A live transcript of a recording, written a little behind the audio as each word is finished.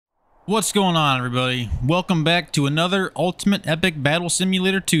What's going on, everybody? Welcome back to another Ultimate Epic Battle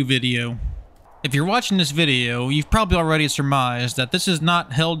Simulator 2 video. If you're watching this video, you've probably already surmised that this is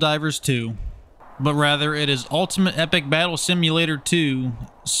not Helldivers 2, but rather it is Ultimate Epic Battle Simulator 2,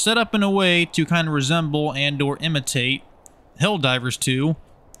 set up in a way to kind of resemble and or imitate Helldivers 2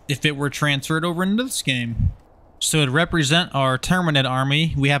 if it were transferred over into this game. So to represent our Terminid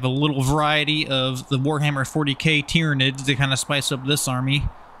army, we have a little variety of the Warhammer 40k Tyranids to kind of spice up this army.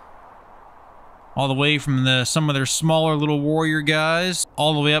 All the way from some of their smaller little warrior guys,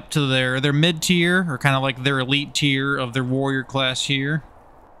 all the way up to their mid-tier, or kind of like their elite tier of their warrior class here.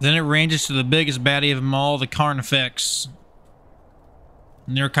 Then it ranges to the biggest baddie of them all, the Carnifex.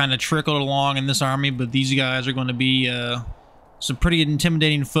 And they're kind of trickled along in this army, but these guys are going to be some pretty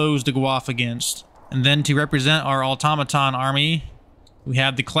intimidating foes to go off against. And then to represent our Automaton army, we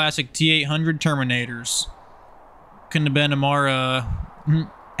have the classic T-800 Terminators. Couldn't have been a more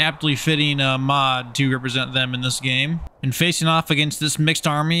aptly fitting mod to represent them in this game. And facing off against this mixed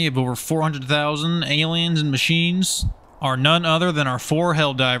army of over 400,000 aliens and machines are none other than our 4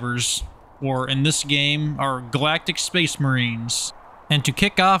 Helldivers, or in this game, our Galactic Space Marines. And to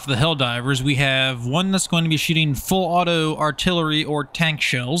kick off the Helldivers, we have one that's going to be shooting full auto artillery or tank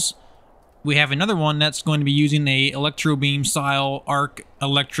shells. We have another one that's going to be using a electro beam style arc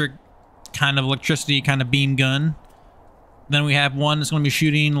electric kind of electricity kind of beam gun. Then we have one that's going to be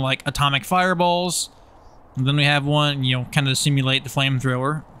shooting like atomic fireballs. And then we have one, you know, kind of to simulate the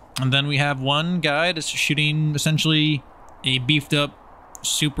flamethrower. And then we have one guy that's shooting essentially a beefed up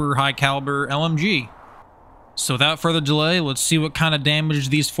super high caliber LMG. So without further delay, let's see what kind of damage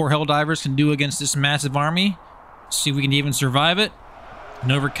these 4 Helldivers can do against this massive army. See if we can even survive it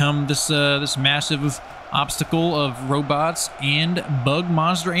and overcome this this massive obstacle of robots and bug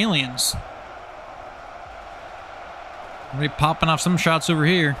monster aliens. Already popping off some shots over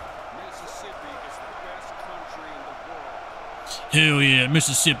here. Mississippi is the best country in the world. Hell yeah,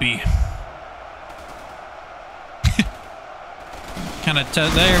 Mississippi. Kind of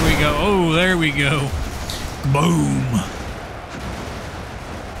there we go. Oh, there we go. Boom.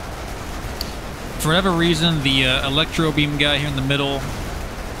 For whatever reason, the electro beam guy here in the middle,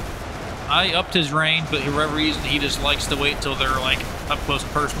 I upped his range, but for whatever reason, he just likes to wait till they're like up close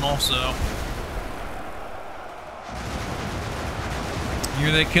and personal, so.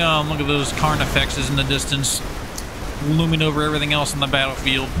 Here they come. Look at those Carnifexes in the distance, looming over everything else on the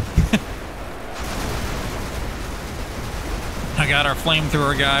battlefield. I got our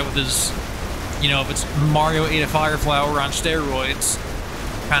flamethrower guy with his, you know, if it's Mario ate a fire flower on steroids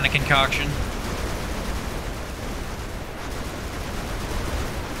kind of concoction.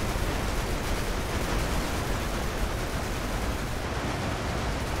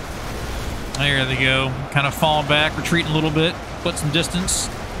 There they go. Kind of falling back, retreating a little bit. Put some distance.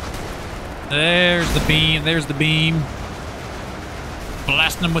 There's the beam. There's the beam.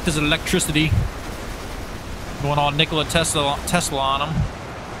 Blasting him with his electricity. Going all Nikola Tesla on him.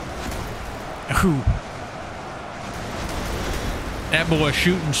 Ooh. That boy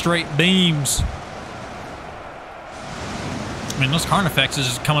shooting straight beams. I mean, those Carnifexes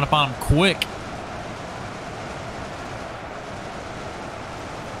is coming up on him quick.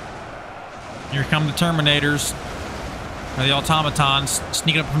 Here come the Terminators. Or the Automatons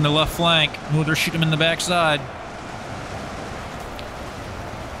sneaking up from the left flank. Oh, they're shooting them in the backside.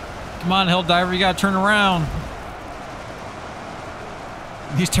 Come on, Helldiver, you gotta turn around.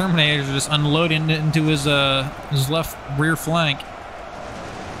 These Terminators are just unloading into his left rear flank.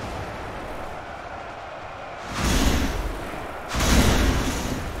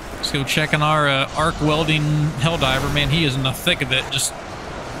 Let's go check on our arc welding Helldiver. Man, he is in the thick of it. Just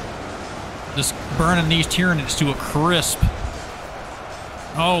burning these Tyranids to a crisp.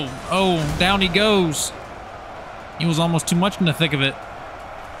 Oh, down he goes. He was almost too much in the thick of it.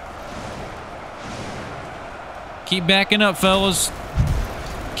 Keep backing up, fellas.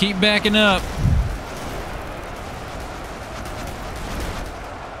 Keep backing up.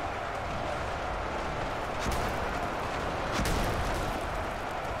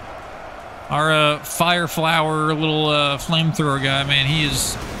 Our fire flower little flamethrower guy, man, he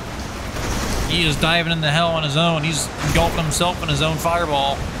is diving into hell on his own. He's engulfing himself in his own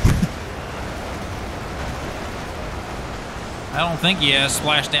fireball. I don't think he has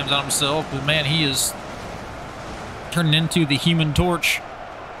splash dams on himself, but man, he is turning into the Human Torch.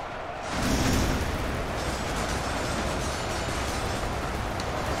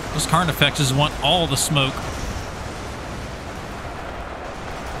 Those Carnifexes want all the smoke.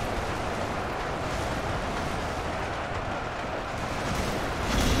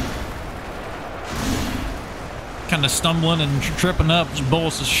 kind of of stumbling and tripping up. His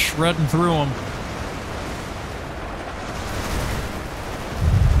bullets just shredding through him.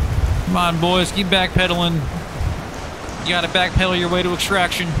 Come on, boys, keep backpedaling. You gotta backpedal your way to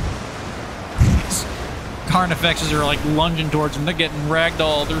extraction. These Carnifexes are like lunging towards them. They're getting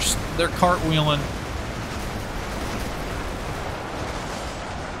ragdolled. They're cartwheeling.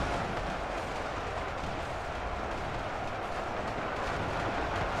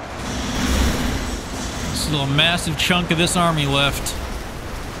 Still a massive chunk of this army left.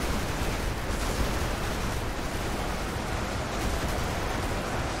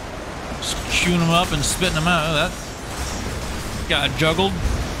 Just shooting them up and spitting them out. Oh, that got juggled.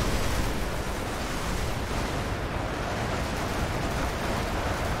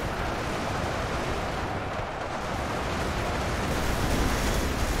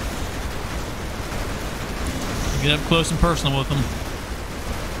 Get up close and personal with them.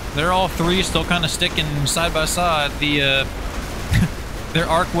 They're all three still kind of sticking side by side. The their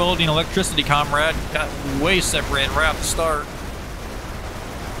arc welding electricity comrade got way separated right off the start.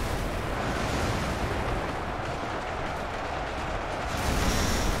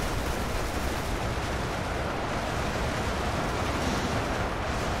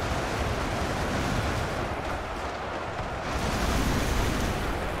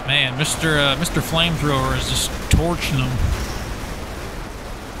 Man, Mr. Flamethrower is just torching them.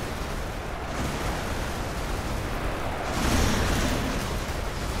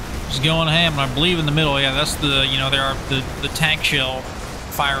 Just going ham, and I believe in the middle, yeah, that's the, you know, they are the tank shell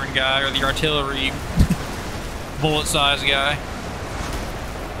firing guy, or the artillery bullet size guy.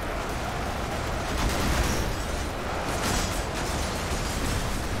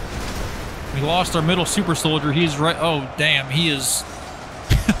 We lost our middle super soldier. He's right. Oh, damn, he is.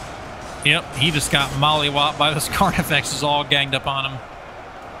 Yep, he just got mollywopped by this Carnifexes all ganged up on him.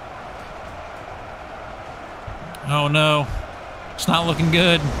 Oh no, it's not looking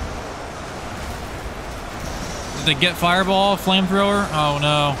good. Did they get Fireball, Flamethrower? Oh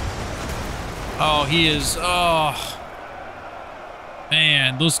no. Oh, he is, oh.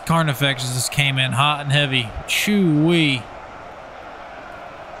 Man, those Carnifexes just came in hot and heavy. Choo-wee.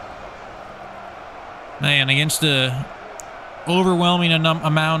 Man, against a overwhelming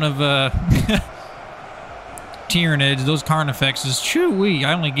amount of Tyranids, those Carnifexes, choo-wee.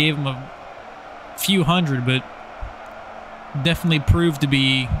 I only gave them a few hundred, but definitely proved to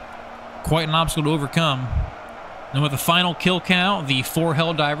be quite an obstacle to overcome. And with the final kill count, the 4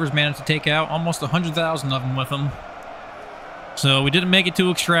 Helldivers managed to take out almost 100,000 of them with them. So we didn't make it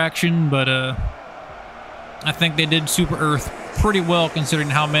to extraction, but I think they did Super Earth pretty well considering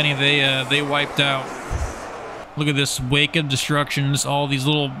how many they wiped out. Look at this wake of destruction, just all these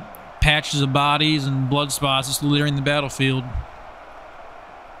little patches of bodies and blood spots just littering the battlefield.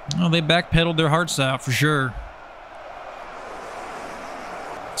 Oh, they backpedaled their hearts out for sure.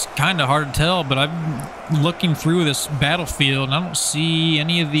 It's kind of hard to tell, but I'm looking through this battlefield and I don't see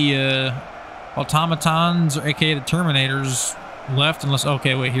any of the automatons, or aka the Terminators, left unless,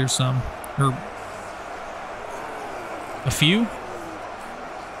 okay, wait, here's some. Or a few?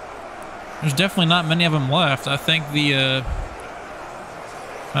 There's definitely not many of them left. I think the,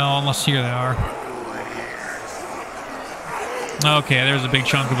 well, unless here they are. Okay, there's a big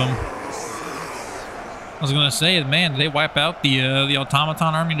chunk of them. I was gonna say, man, did they wipe out the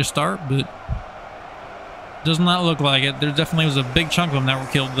Automaton army to start? But does not look like it. There definitely was a big chunk of them that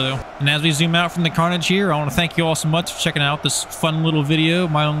were killed, though. And as we zoom out from the carnage here, I want to thank you all so much for checking out this fun little video.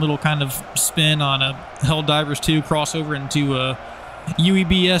 My own little kind of spin on a Helldivers 2 crossover into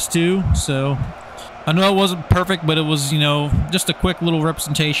UEBS 2. So I know it wasn't perfect, but it was, you know, just a quick little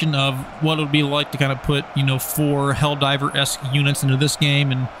representation of what it would be like to kind of put, you know, 4 Helldiver-esque units into this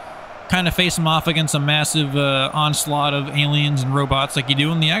game and kind of face them off against a massive onslaught of aliens and robots like you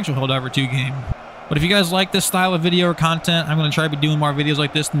do in the actual Helldiver 2 game. But if you guys like this style of video or content, I'm going to try to be doing more videos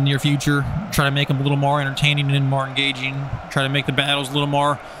like this in the near future. Try to make them a little more entertaining and more engaging. Try to make the battles a little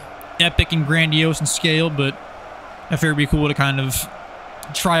more epic and grandiose in scale, but I figured it'd be cool to kind of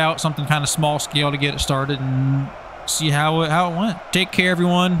try out something kind of small scale to get it started and see how it went. Take care,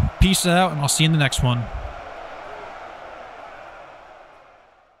 everyone. Peace out, and I'll see you in the next one.